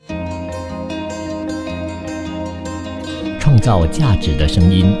创造价值的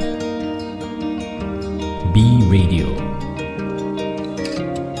声音。B Radio。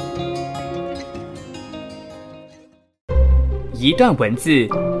一段文字，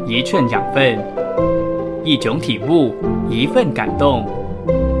一寸养分，一种体悟，一份感动。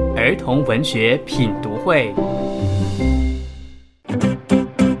儿童文学品读会。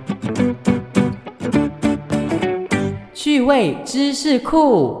趣味知识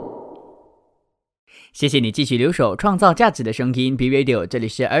库。谢谢你继续留守创造价值的声音 B Radio， 这里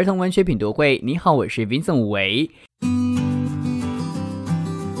是儿童文学品读会。你好，我是 Vincent 武维。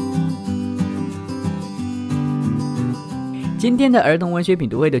今天的儿童文学品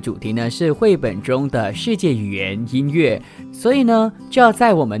读会的主题呢是绘本中的世界语言音乐，所以呢就要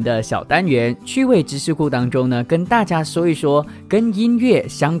在我们的小单元趣味知识库当中呢跟大家说一说跟音乐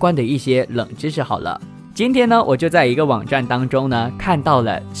相关的一些冷知识好了。今天呢我就在一个网站当中呢看到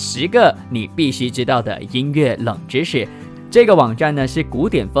了10个你必须知道的音乐冷知识。这个网站呢是古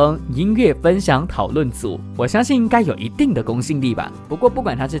典风音乐分享讨论组，我相信应该有一定的公信力吧。不过不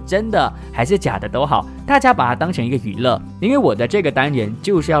管它是真的还是假的都好，大家把它当成一个娱乐，因为我的这个单元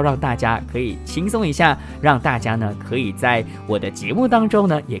就是要让大家可以轻松一下，让大家呢可以在我的节目当中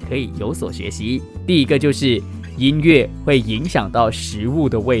呢也可以有所学习。第一个就是音乐会影响到食物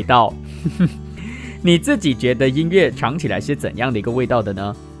的味道。你自己觉得音乐尝起来是怎样的一个味道的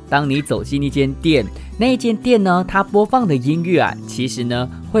呢？当你走进一间店，那一间店呢，它播放的音乐啊，其实呢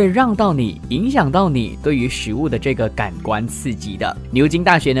会影响到你对于食物的这个感官刺激的。牛津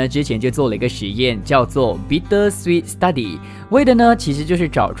大学呢之前就做了一个实验，叫做 Bittersweet Study， 为的呢其实就是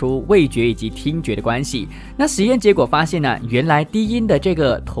找出味觉以及听觉的关系。那实验结果发现呢，原来低音的这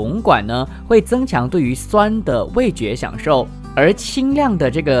个铜管呢会增强对于酸的味觉享受，而轻亮的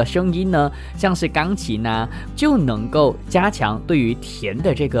这个声音呢，像是钢琴啊，就能够加强对于甜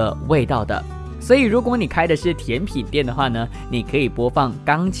的这个味道的。所以如果你开的是甜品店的话呢，你可以播放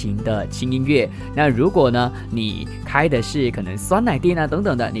钢琴的轻音乐。那如果呢你开的是可能酸奶店啊等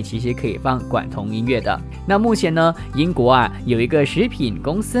等的，你其实可以放管童音乐的。那目前呢英国啊有一个食品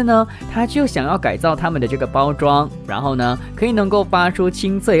公司呢，他就想要改造他们的这个包装，然后呢可以能够发出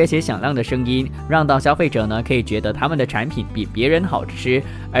清脆而且响亮的声音，让到消费者呢可以觉得他们的产品比别人好吃。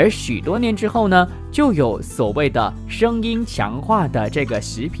而许多年之后呢，就有所谓的声音强化的这个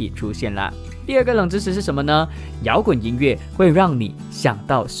食品出现了。第二个冷知识是什么呢？摇滚音乐会让你想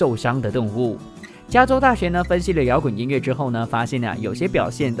到受伤的动物。加州大学呢分析了摇滚音乐之后呢，发现呢有些表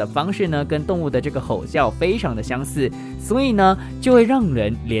现的方式呢跟动物的这个吼叫非常的相似，所以呢就会让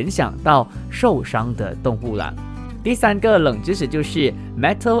人联想到受伤的动物了。第三个冷知识就是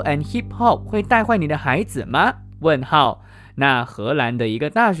Metal and Hip Hop 会带坏你的孩子吗？问号。那荷兰的一个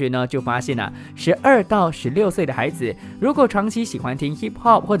大学呢就发现啊，12到16岁的孩子如果长期喜欢听 hip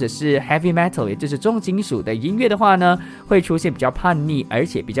hop 或者是 heavy metal， 也就是重金属的音乐的话呢，会出现比较叛逆，而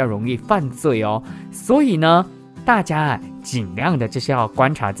且比较容易犯罪哦。所以呢大家尽量的就是要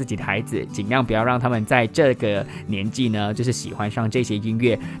观察自己的孩子，尽量不要让他们在这个年纪呢就是喜欢上这些音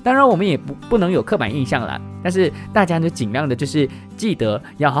乐。当然我们也不能有刻板印象啦，但是大家呢尽量的就是记得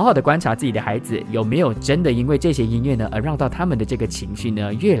要好好的观察自己的孩子有没有真的因为这些音乐呢而让到他们的这个情绪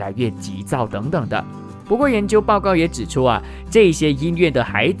呢越来越急躁等等的。不过研究报告也指出啊，这些音乐的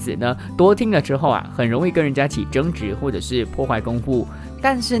孩子呢多听了之后啊，很容易跟人家起争执或者是破坏公物。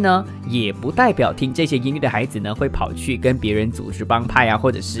但是呢也不代表听这些音乐的孩子呢会跑去跟别人组织帮派啊，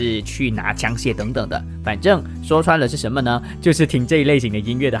或者是去拿枪械等等的。反正说穿了是什么呢，就是听这一类型的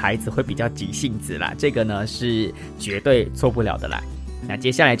音乐的孩子会比较急性子啦，这个呢是绝对错不了的啦。那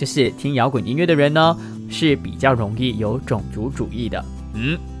接下来就是听摇滚音乐的人呢是比较容易有种族主义的。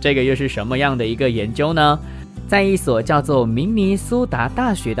这个又是什么样的一个研究呢？在一所叫做明尼苏达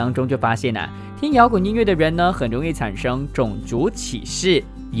大学当中就发现啊，听摇滚音乐的人呢很容易产生种族歧视。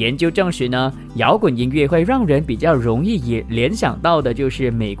研究证实呢，摇滚音乐会让人比较容易联想到的就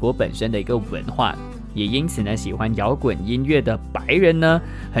是美国本身的一个文化，也因此呢喜欢摇滚音乐的白人呢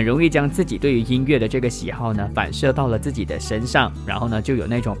很容易将自己对于音乐的这个喜好呢反射到了自己的身上，然后呢就有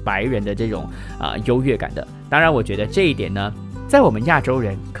那种白人的这种优越感的。当然我觉得这一点呢在我们亚洲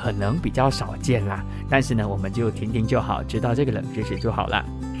人可能比较少见啦，但是呢我们就听听就好，知道这个冷知识就好啦。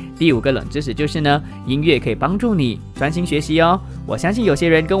第5个冷知识就是呢，音乐可以帮助你专心学习哦。我相信有些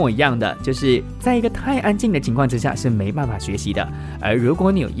人跟我一样的，就是在一个太安静的情况之下是没办法学习的，而如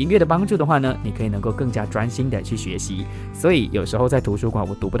果你有音乐的帮助的话呢，你可以能够更加专心的去学习。所以有时候在图书馆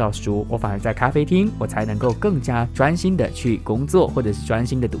我读不到书，我反而在咖啡厅我才能够更加专心的去工作或者是专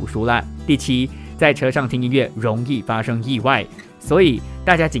心的读书啦。第7，在车上听音乐容易发生意外，所以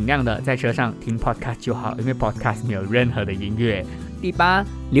大家尽量的在车上听 podcast 就好，因为 podcast 没有任何的音乐。第8，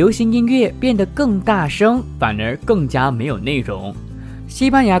流行音乐变得更大声，反而更加没有内容。西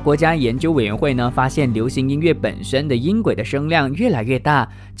班牙国家研究委员会呢发现，流行音乐本身的音轨的声量越来越大，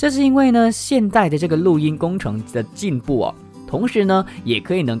这是因为呢现代的这个录音工程的进步同时呢也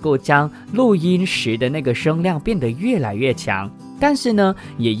可以能够将录音时的那个声量变得越来越强。但是呢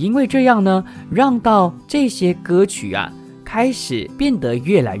也因为这样呢，让到这些歌曲开始变得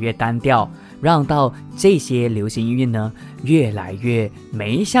越来越单调，让到这些流行音乐呢越来越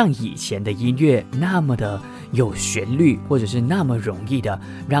没像以前的音乐那么的有旋律，或者是那么容易的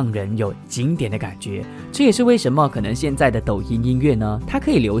让人有经典的感觉。这也是为什么可能现在的抖音音乐呢它可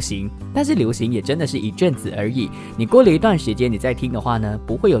以流行，但是流行也真的是一阵子而已，你过了一段时间你再听的话呢，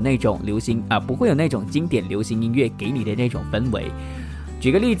不会有那种流行不会有那种经典流行音乐给你的那种氛围。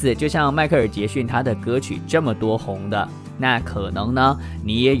举个例子，就像迈克尔·杰逊他的歌曲这么多红的，那可能呢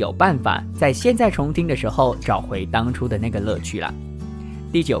你也有办法在现在重听的时候找回当初的那个乐趣了。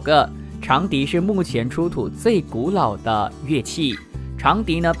第9个，长笛是目前出土最古老的乐器。长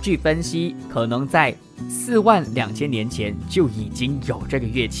笛呢，据分析可能在42000年前就已经有这个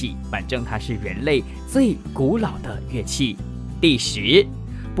乐器，反正它是人类最古老的乐器。第10，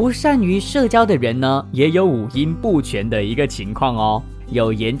不善于社交的人呢也有五音不全的一个情况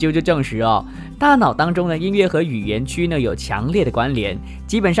有研究就证实大脑当中的音乐和语言区呢有强烈的关联。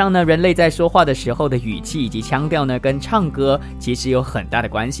基本上呢，人类在说话的时候的语气以及腔调呢，跟唱歌其实有很大的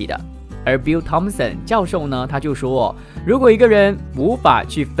关系的。而 Bill Thompson 教授呢，他就说如果一个人无法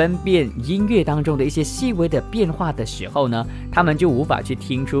去分辨音乐当中的一些细微的变化的时候呢，他们就无法去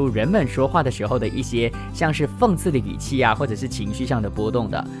听出人们说话的时候的一些像是讽刺的语气或者是情绪上的波动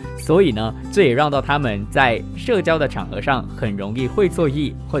的。所以呢，这也让到他们在社交的场合上很容易会错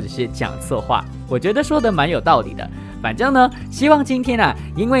意，或者是讲错话。我觉得说的蛮有道理的。反正呢，希望今天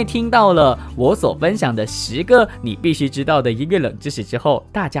因为听到了我所分享的10个你必须知道的音乐冷知识之后，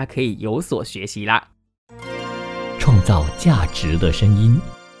大家可以有所学习啦。创造价值的声音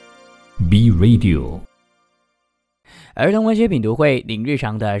B Radio 儿童文学品读会，您日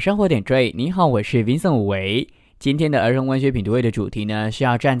常的生活点缀。你好，我是 Vincent 武维。今天的儿童文学品读会的主题呢，是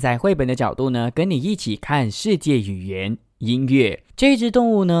要站在绘本的角度呢，跟你一起看世界语言音乐。这只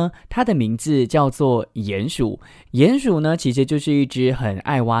动物呢，它的名字叫做鼹鼠。鼹鼠呢，其实就是一只很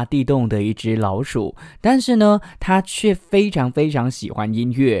爱挖地洞的一只老鼠，但是呢，它却非常非常喜欢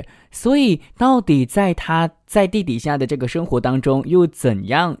音乐。所以到底在它在地底下的这个生活当中，又怎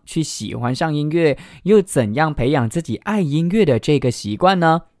样去喜欢上音乐，又怎样培养自己爱音乐的这个习惯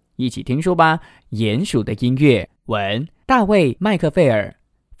呢？一起听说吧。鼹鼠的音乐，文大卫·麦克费尔，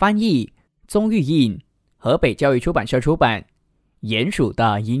翻译宗玉印，河北教育出版社出版。鼹鼠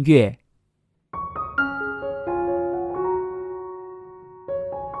的音乐。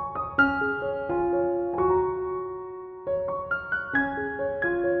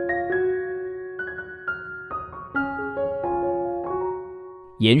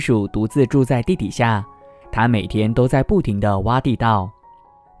鼹鼠独自住在地底下，它每天都在不停地挖地道。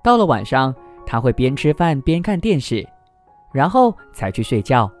到了晚上，它会边吃饭边看电视，然后才去睡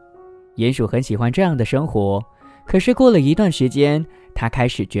觉。鼹鼠很喜欢这样的生活，可是过了一段时间，它开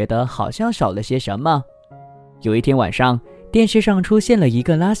始觉得好像少了些什么。有一天晚上，电视上出现了一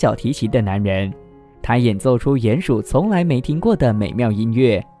个拉小提琴的男人，他演奏出鼹鼠从来没听过的美妙音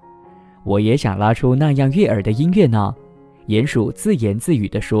乐。我也想拉出那样悦耳的音乐呢，鼹鼠自言自语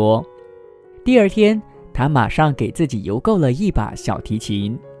地说。第二天，他马上给自己邮购了一把小提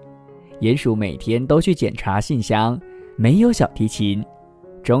琴。鼹鼠每天都去检查信箱，没有小提琴。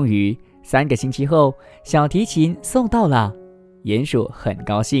终于3个星期后，小提琴送到了，鼹鼠很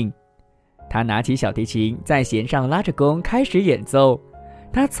高兴。他拿起小提琴，在弦上拉着弓，开始演奏。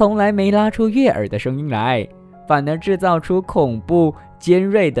他从来没拉出悦耳的声音来，反而制造出恐怖尖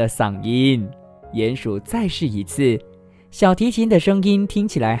锐的嗓音。鼹鼠再试一次，小提琴的声音听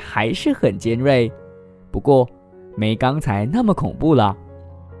起来还是很尖锐，不过没刚才那么恐怖了。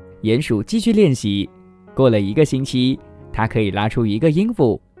鼹鼠继续练习，过了1个星期，它可以拉出1个音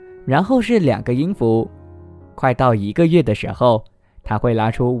符，然后是2个音符。快到1个月的时候，它会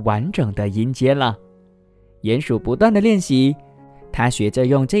拉出完整的音阶了。鼹鼠不断地练习，它学着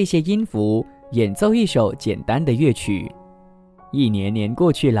用这些音符演奏一首简单的乐曲。1年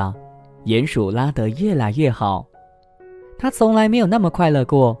过去了，鼹鼠拉得越来越好。它从来没有那么快乐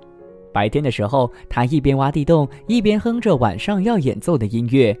过。白天的时候，它一边挖地洞，一边哼着晚上要演奏的音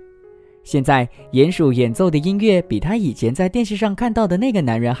乐。现在鼹鼠演奏的音乐比他以前在电视上看到的那个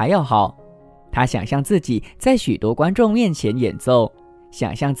男人还要好。他想象自己在许多观众面前演奏，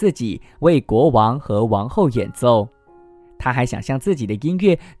想象自己为国王和王后演奏。他还想象自己的音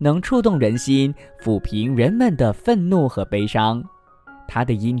乐能触动人心，抚平人们的愤怒和悲伤。他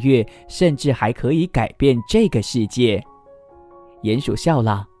的音乐甚至还可以改变这个世界。鼹鼠笑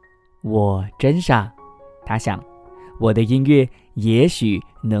了，我真傻。他想，我的音乐也许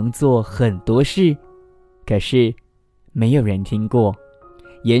能做很多事，可是没有人听过。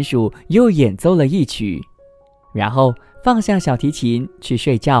鼹鼠又演奏了一曲，然后放下小提琴去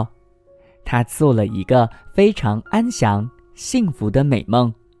睡觉。他做了一个非常安详、幸福的美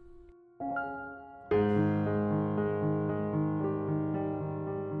梦。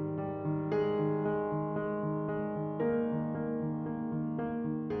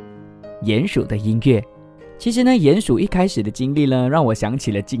鼹鼠的音乐，其实呢，鼹鼠一开始的经历呢，让我想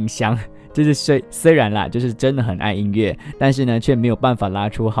起了静香。就是虽然啦，就是真的很爱音乐，但是呢，却没有办法拉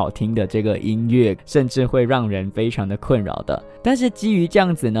出好听的这个音乐，甚至会让人非常的困扰的。但是基于这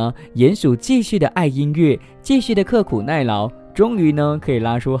样子呢，鼹鼠继续的爱音乐，继续的刻苦耐劳，终于呢，可以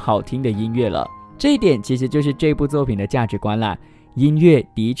拉出好听的音乐了。这一点其实就是这部作品的价值观啦。音乐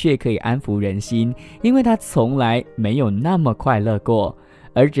的确可以安抚人心，因为它从来没有那么快乐过。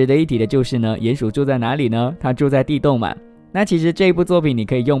而值得一提的就是呢，鼹鼠住在哪里呢？它住在地洞嘛。那其实这一部作品，你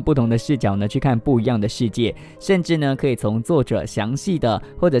可以用不同的视角呢去看不一样的世界，甚至呢可以从作者详细的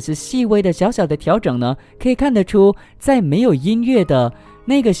或者是细微的小小的调整呢，可以看得出在没有音乐的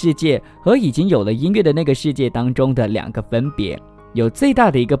那个世界和已经有了音乐的那个世界当中的两个分别。有最大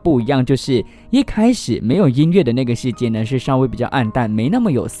的一个不一样，就是一开始没有音乐的那个世界呢是稍微比较暗淡，没那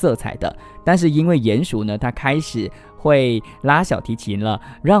么有色彩的。但是因为鼹鼠呢，它开始会拉小提琴了，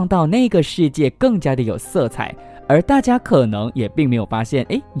让到那个世界更加的有色彩。而大家可能也并没有发现，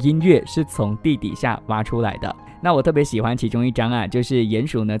音乐是从地底下挖出来的。那我特别喜欢其中一张啊，就是鼹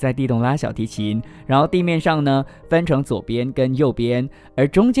鼠呢在地洞拉小提琴，然后地面上呢分成左边跟右边，而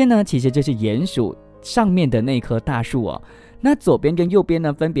中间呢其实就是鼹鼠上面的那棵大树哦。那左边跟右边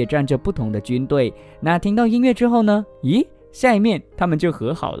呢分别站着不同的军队，那听到音乐之后呢，下一面他们就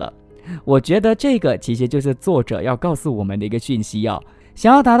和好了。我觉得这个其实就是作者要告诉我们的一个讯息哦。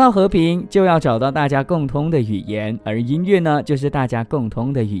想要达到和平，就要找到大家共通的语言，而音乐呢，就是大家共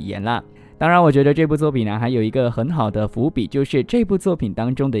通的语言啦。当然，我觉得这部作品呢，还有一个很好的伏笔，就是这部作品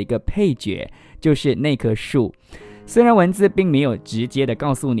当中的一个配角，就是那棵树。虽然文字并没有直接的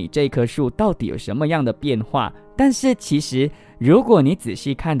告诉你这棵树到底有什么样的变化，但是其实如果你仔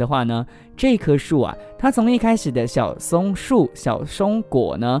细看的话呢，这棵树啊，它从一开始的小松树、小松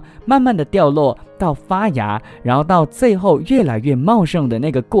果呢，慢慢的掉落到发芽，然后到最后越来越茂盛的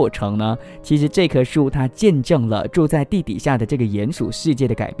那个过程呢，其实这棵树它见证了住在地底下的这个鼹鼠世界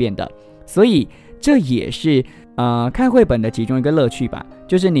的改变的。所以这也是看绘本的其中一个乐趣吧，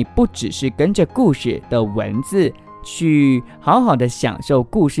就是你不只是跟着故事的文字去好好的享受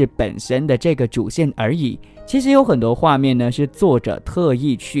故事本身的这个主线而已，其实有很多画面呢是作者特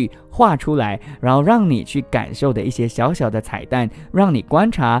意去画出来，然后让你去感受的一些小小的彩蛋，让你观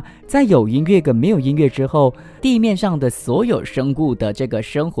察在有音乐跟没有音乐之后，地面上的所有生物的这个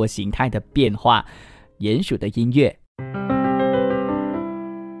生活形态的变化。鼹鼠的音乐，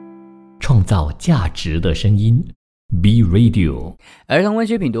创造价值的声音，B Radio 儿童文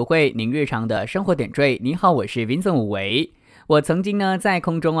学品读会，您日常的生活点缀。你好，我是 Vincent 武维。我曾经呢在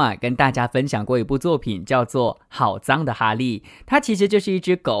空中跟大家分享过一部作品，叫做《好脏的哈利》。它其实就是一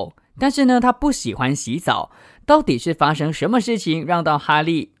只狗，但是呢它不喜欢洗澡。到底是发生什么事情让到哈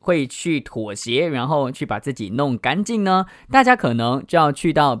利会去妥协，然后去把自己弄干净呢？大家可能就要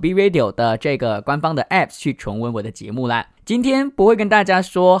去到 B Radio 的这个官方的 App 去重温我的节目啦。今天不会跟大家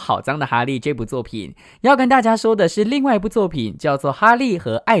说《好脏的哈利》这部作品，要跟大家说的是另外一部作品，叫做《哈利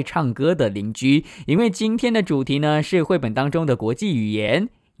和爱唱歌的邻居》。因为今天的主题呢是绘本当中的国际语言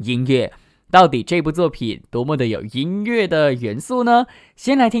音乐。到底这部作品多么的有音乐的元素呢？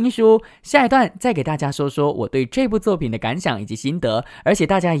先来听书，下一段再给大家说说我对这部作品的感想以及心得，而且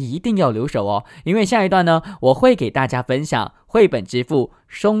大家一定要留守哦，因为下一段呢，我会给大家分享绘本之父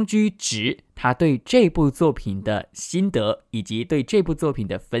松居直他对这部作品的心得，以及对这部作品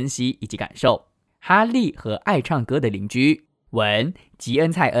的分析以及感受。哈利和爱唱歌的邻居，文吉恩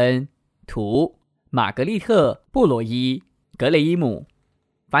蔡恩，图玛格丽特布罗伊格雷伊姆，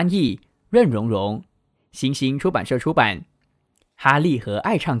翻译任荣荣，新星出版社出版。哈利和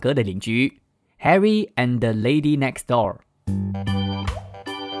爱唱歌的邻居 Harry and the Lady Next Door。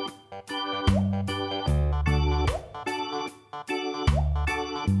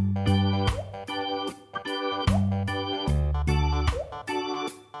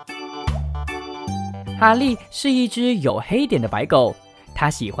 哈利是一只有黑点的白狗，他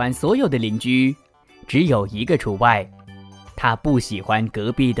喜欢所有的邻居，只有一个除外，他不喜欢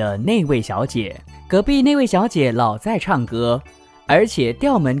隔壁的那位小姐。隔壁那位小姐老在唱歌，而且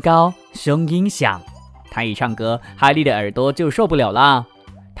调门高，声音响。他一唱歌，哈利的耳朵就受不了了。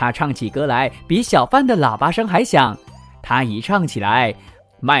他唱起歌来比小贩的喇叭声还响，他一唱起来，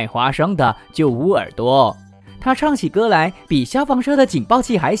卖花生的就捂耳朵。他唱起歌来比消防车的警报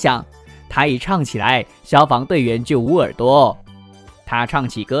器还响，他一唱起来，消防队员就捂耳朵。他唱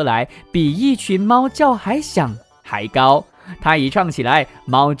起歌来比一群猫叫还响还高，他一唱起来，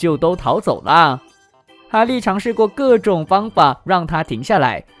猫就都逃走了。哈利尝试过各种方法让他停下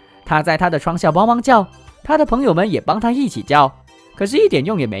来，他在他的窗下汪汪叫，他的朋友们也帮他一起叫，可是一点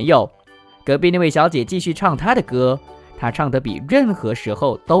用也没有。隔壁那位小姐继续唱她的歌，她唱得比任何时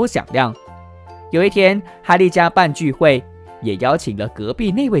候都响亮。有一天，哈利家办聚会，也邀请了隔壁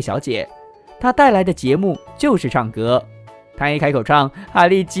那位小姐，她带来的节目就是唱歌。她一开口唱，哈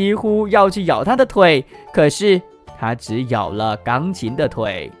利几乎要去咬她的腿，可是她只咬了钢琴的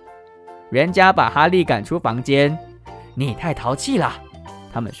腿。人家把哈利赶出房间，你太淘气了，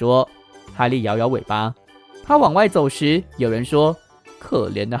他们说。哈利摇摇尾巴。他往外走时，有人说可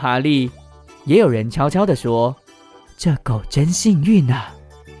怜的哈利，也有人悄悄地说这狗真幸运啊。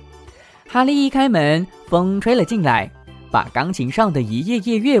哈利一开门，风吹了进来，把钢琴上的一页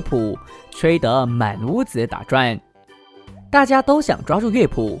页乐谱吹得满屋子打转。大家都想抓住乐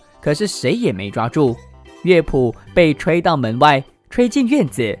谱，可是谁也没抓住。乐谱被吹到门外，吹进院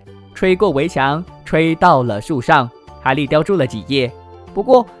子，吹过围墙，吹到了树上。哈利叼住了几页，不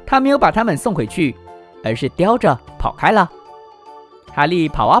过他没有把它们送回去，而是叼着跑开了。哈利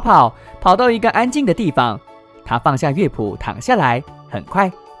跑啊跑，跑到一个安静的地方，他放下乐谱，躺下来，很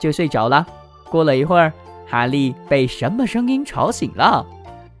快就睡着了。过了一会儿，哈利被什么声音吵醒了。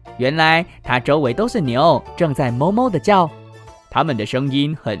原来他周围都是牛，正在哞哞的叫，他们的声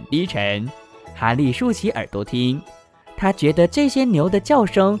音很低沉。哈利竖起耳朵听，他觉得这些牛的叫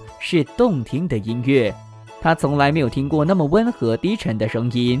声是动听的音乐，他从来没有听过那么温和低沉的声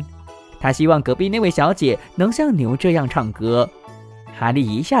音。他希望隔壁那位小姐能像牛这样唱歌。哈利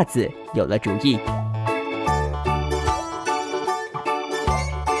一下子有了主意。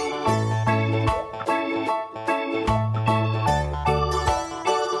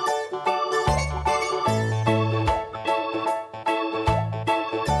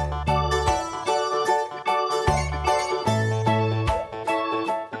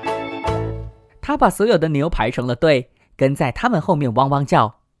他把所有的牛排成了队，跟在他们后面汪汪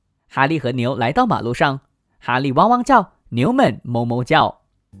叫。哈利和牛来到马路上，哈利汪汪叫，牛们哞哞叫。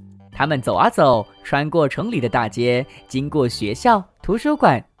他们走啊走，穿过城里的大街，经过学校、图书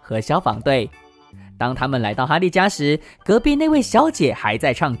馆和消防队。当他们来到哈利家时，隔壁那位小姐还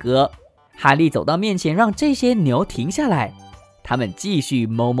在唱歌。哈利走到面前，让这些牛停下来。他们继续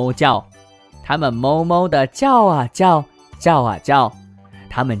哞哞叫，他们哞哞地叫啊叫，叫啊叫，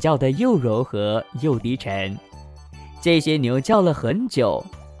他们叫得又柔和又低沉。这些牛叫了很久，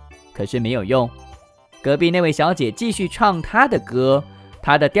可是没有用。隔壁那位小姐继续唱她的歌，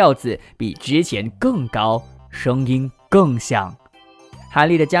她的调子比之前更高，声音更响。哈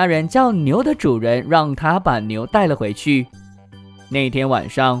利的家人叫牛的主人让他把牛带了回去。那天晚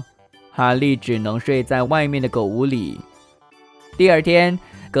上，哈利只能睡在外面的狗屋里。第二天，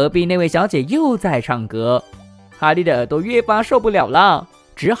隔壁那位小姐又在唱歌，哈利的耳朵越发受不了了，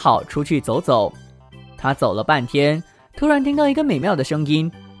只好出去走走。他走了半天，突然听到一个美妙的声音，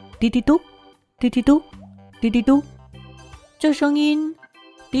滴滴嘟，滴滴嘟，滴滴嘟。这声音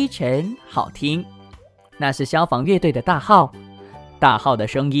低沉好听，那是消防乐队的大号。大号的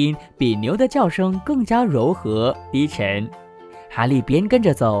声音比牛的叫声更加柔和低沉。哈利边跟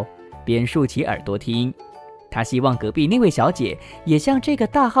着走，边竖起耳朵听。他希望隔壁那位小姐也像这个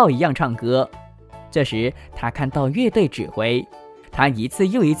大号一样唱歌。这时他看到乐队指挥，他一次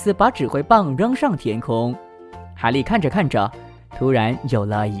又一次把指挥棒扔上天空。哈利看着看着，突然有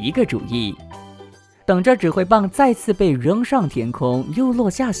了一个主意。等着指挥棒再次被扔上天空又落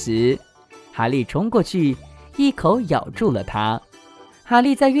下时，哈利冲过去，一口咬住了它。哈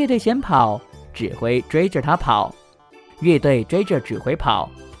利在乐队前跑，指挥追着他跑，乐队追着指挥跑，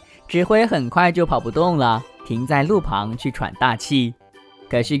指挥很快就跑不动了，停在路旁去喘大气。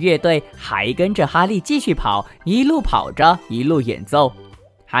可是乐队还跟着哈利继续跑，一路跑着一路演奏。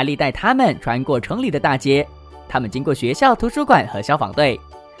哈利带他们穿过城里的大街，他们经过学校、图书馆和消防队，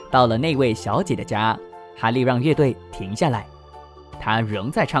到了那位小姐的家。哈利让乐队停下来，他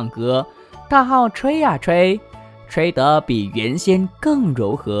仍在唱歌，大号吹呀吹，吹得比原先更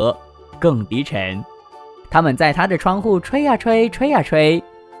柔和更低沉。他们在他的窗户吹呀吹，吹呀吹，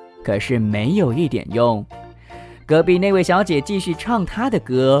可是没有一点用。隔壁那位小姐继续唱她的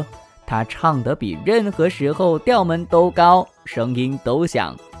歌，她唱得比任何时候调门都高，声音都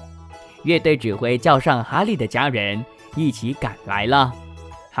响。乐队指挥叫上哈利的家人，一起赶来了。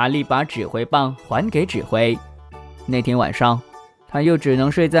哈利把指挥棒还给指挥。那天晚上，他又只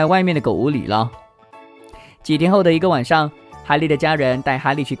能睡在外面的狗屋里了。几天后的一个晚上，哈利的家人带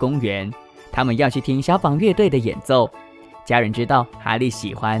哈利去公园，他们要去听消防乐队的演奏。家人知道哈利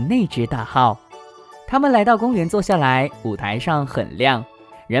喜欢那只大号，他们来到公园坐下来，舞台上很亮，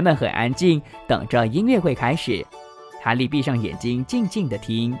人们很安静，等着音乐会开始。哈利闭上眼睛，静静地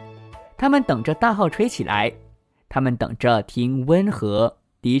听。他们等着大号吹起来，他们等着听温和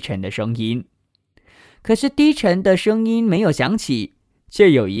低沉的声音。可是低沉的声音没有响起，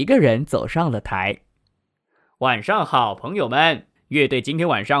却有一个人走上了台。晚上好，朋友们，乐队今天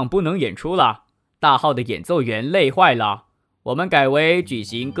晚上不能演出了，大号的演奏员累坏了，我们改为举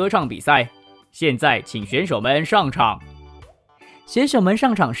行歌唱比赛。现在请选手们上场。选手们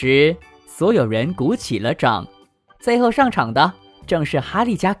上场时，所有人鼓起了掌。最后上场的正是哈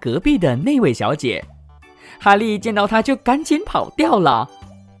利家隔壁的那位小姐。哈利见到她就赶紧跑掉了。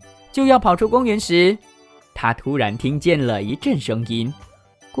就要跑出公园时，他突然听见了一阵声音，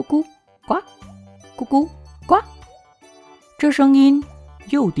咕咕呱，咕咕呱。这声音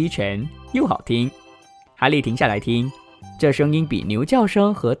又低沉又好听。哈利停下来听，这声音比牛叫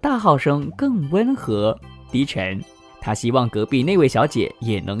声和大号声更温和低沉。他希望隔壁那位小姐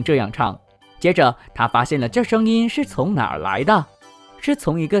也能这样唱。接着他发现了这声音是从哪儿来的，是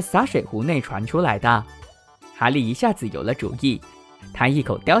从一个洒水壶内传出来的。哈利一下子有了主意，他一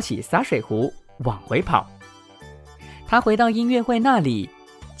口叼起洒水壶往回跑。他回到音乐会那里，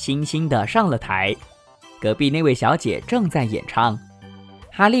轻轻地上了台。隔壁那位小姐正在演唱。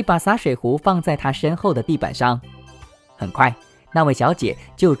哈利把洒水壶放在她身后的地板上。很快，那位小姐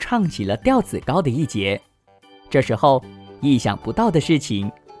就唱起了调子高的一节。这时候，意想不到的事情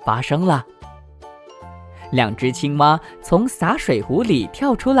发生了。两只青蛙从洒水壶里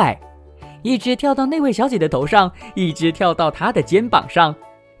跳出来，一只跳到那位小姐的头上，一只跳到她的肩膀上。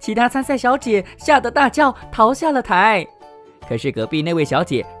其他参赛小姐吓得大叫，逃下了台。可是隔壁那位小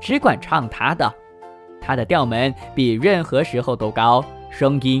姐只管唱她的，她的调门比任何时候都高，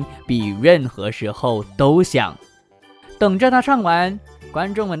声音比任何时候都响。等着她唱完，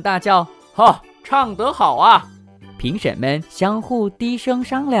观众们大叫：哈，唱得好啊！评审们相互低声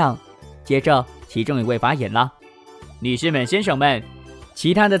商量。接着其中一位发言了：女士们、先生们，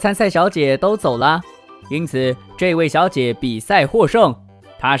其他的参赛小姐都走了，因此这位小姐比赛获胜。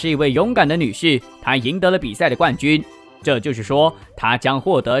她是一位勇敢的女士，她赢得了比赛的冠军。这就是说，她将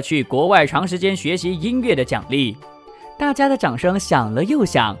获得去国外长时间学习音乐的奖励。大家的掌声响了又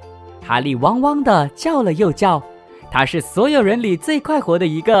响，哈利汪汪地叫了又叫，他是所有人里最快活的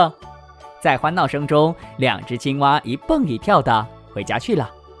一个。在欢闹声中，两只青蛙一蹦一跳地回家去了。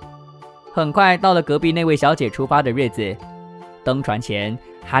很快到了隔壁那位小姐出发的日子，登船前，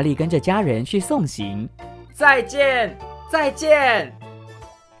哈利跟着家人去送行。再见，再见！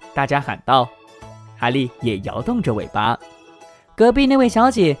大家喊道。哈利也摇动着尾巴。隔壁那位小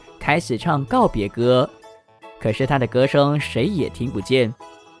姐开始唱告别歌，可是她的歌声谁也听不见。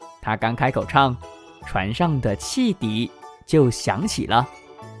她刚开口唱，船上的汽笛就响起了。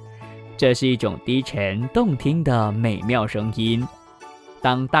这是一种低沉动听的美妙声音。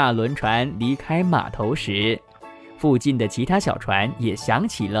当大轮船离开码头时，附近的其他小船也响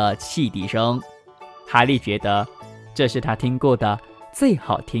起了汽笛声。哈利觉得这是他听过的最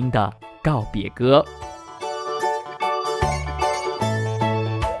好听的告别歌。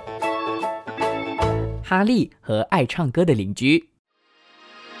哈利和爱唱歌的邻居。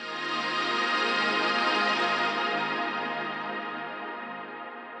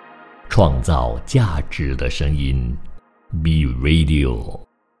创造价值的声音 ，Be Radio。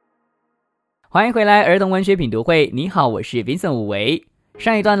欢迎回来，儿童文学品读会。你好，我是 Vincent 武维。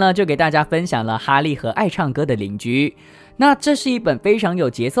上一段呢，就给大家分享了哈利和爱唱歌的邻居。那这是一本非常有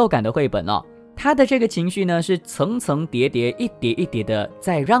节奏感的绘本哦。他的这个情绪呢，是层层叠叠，一叠一叠的，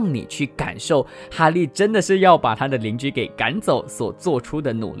在让你去感受哈利真的是要把他的邻居给赶走所做出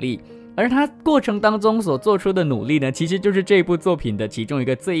的努力。而他过程当中所做出的努力呢，其实就是这部作品的其中一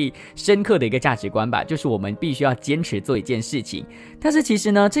个最深刻的一个价值观吧，就是我们必须要坚持做一件事情。但是其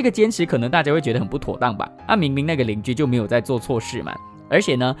实呢，这个坚持可能大家会觉得很不妥当吧，明明那个邻居就没有在做错事嘛，而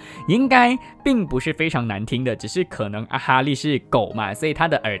且呢，应该并不是非常难听的，只是可能哈利是狗嘛，所以他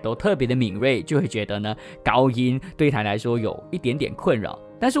的耳朵特别的敏锐，就会觉得呢，高音对他来说有一点点困扰。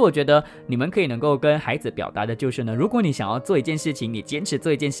但是我觉得你们可以能够跟孩子表达的就是呢，如果你想要做一件事情，你坚持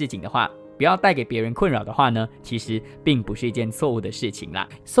做一件事情的话，不要带给别人困扰的话呢，其实并不是一件错误的事情啦。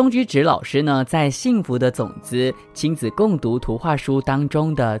松居直老师呢，在《幸福的种子》亲子共读图画书当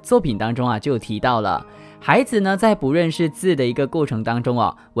中的作品当中就提到了，孩子呢在不认识字的一个过程当中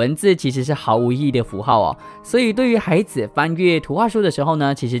文字其实是毫无意义的符号所以对于孩子翻阅图画书的时候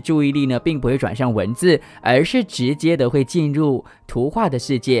呢，其实注意力呢并不会转向文字，而是直接的会进入图画的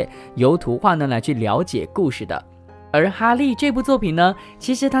世界，由图画呢来去了解故事的。而哈利这部作品呢，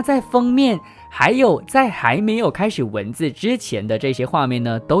其实它在封面还有在还没有开始文字之前的这些画面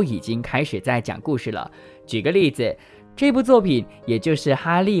呢，都已经开始在讲故事了。举个例子，这部作品也就是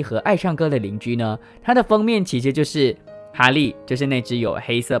哈利和爱唱歌的邻居呢，它的封面其实就是哈利，就是那只有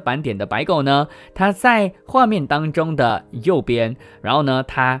黑色斑点的白狗呢，它在画面当中的右边，然后呢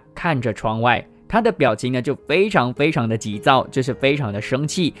它看着窗外，他的表情呢就非常非常的急躁，就是非常的生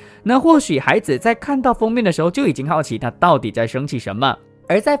气。那或许孩子在看到封面的时候就已经好奇他到底在生气什么，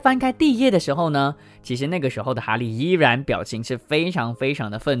而在翻开第一页的时候呢，其实那个时候的哈利依然表情是非常非常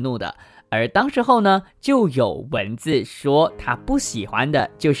的愤怒的。而当时候呢，就有文字说他不喜欢的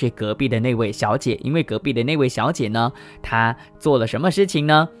就是隔壁的那位小姐，因为隔壁的那位小姐呢，她做了什么事情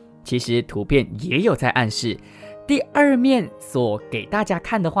呢？其实图片也有在暗示。第二面所给大家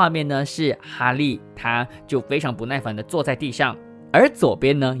看的画面呢，是哈利他就非常不耐烦的坐在地上，而左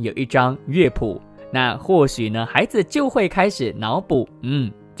边呢有一张乐谱。那或许呢孩子就会开始脑补，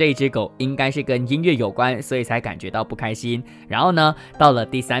这只狗应该是跟音乐有关，所以才感觉到不开心。然后呢，到了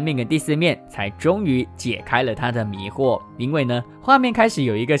第3面跟第4面，才终于解开了他的迷惑。因为呢，画面开始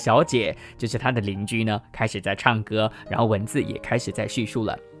有一个小姐，就是他的邻居呢，开始在唱歌，然后文字也开始在叙述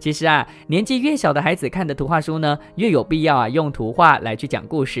了。其实年纪越小的孩子看的图画书呢，越有必要用图画来去讲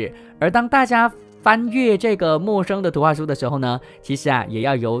故事。而当大家翻阅这个陌生的图画书的时候呢，其实也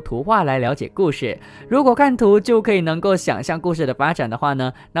要由图画来了解故事。如果看图就可以能够想象故事的发展的话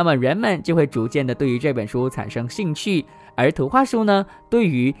呢，那么人们就会逐渐的对于这本书产生兴趣。而图画书呢，对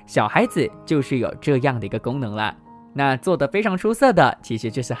于小孩子就是有这样的一个功能啦。那做得非常出色的其实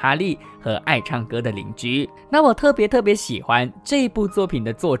就是哈利和爱唱歌的邻居。那我特别喜欢这部作品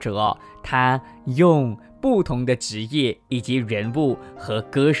的作者他用不同的职业以及人物和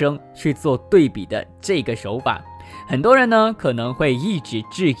歌声去做对比的这个手法。很多人呢可能会一直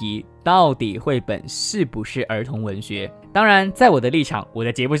质疑到底绘本是不是儿童文学。当然在我的立场，我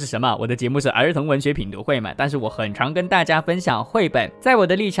的节目是什么？我的节目是儿童文学品读会嘛，但是我很常跟大家分享绘本。在我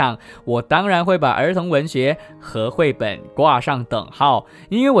的立场，我当然会把儿童文学和绘本挂上等号，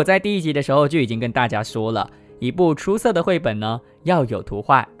因为我在第1集的时候就已经跟大家说了，一部出色的绘本呢，要有图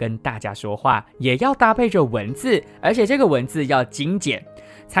画跟大家说话，也要搭配着文字，而且这个文字要精简，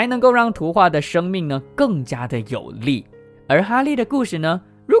才能够让图画的生命呢更加的有力。而哈利的故事呢，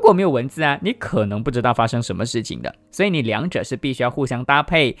如果没有文字你可能不知道发生什么事情的，所以你两者是必须要互相搭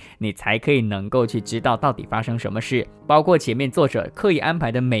配，你才可以能够去知道到底发生什么事。包括前面作者刻意安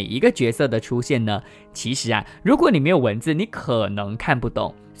排的每一个角色的出现呢，其实如果你没有文字，你可能看不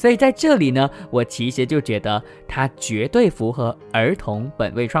懂。所以在这里呢，我其实就觉得它绝对符合儿童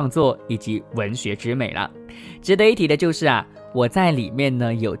本位创作以及文学之美了。值得一提的就是我在里面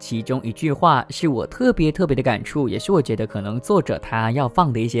呢有其中一句话是我特别的感触，也是我觉得可能作者他要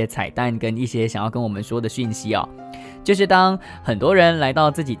放的一些彩蛋跟一些想要跟我们说的讯息就是当很多人来到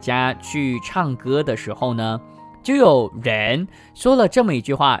自己家去唱歌的时候呢，就有人说了这么一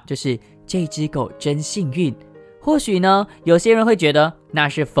句话，就是这只狗真幸运。或许呢有些人会觉得那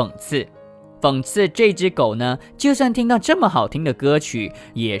是讽刺这只狗呢，就算听到这么好听的歌曲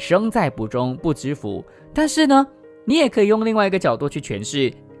也生在不中不知福。但是呢你也可以用另外一个角度去诠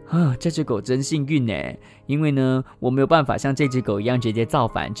释这只狗真幸运耶，因为呢我没有办法像这只狗一样直接造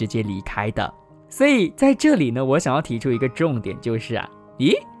反直接离开的。所以在这里呢，我想要提出一个重点，就是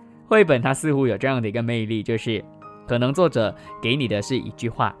绘本它似乎有这样的一个魅力，就是可能作者给你的是一句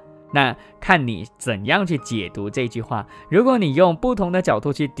话，那看你怎样去解读这句话。如果你用不同的角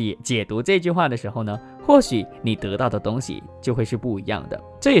度去解读这句话的时候呢，或许你得到的东西就会是不一样的。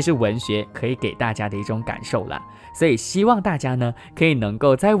这也是文学可以给大家的一种感受啦。所以希望大家呢可以能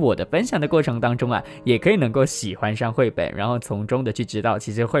够在我的分享的过程当中也可以能够喜欢上绘本，然后从中的去知道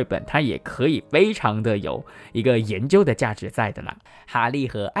其实绘本它也可以非常的有一个研究的价值在的啦。哈利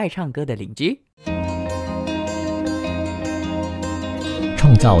和爱唱歌的邻居，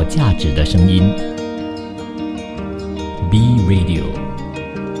创造价值的声音 B Radio。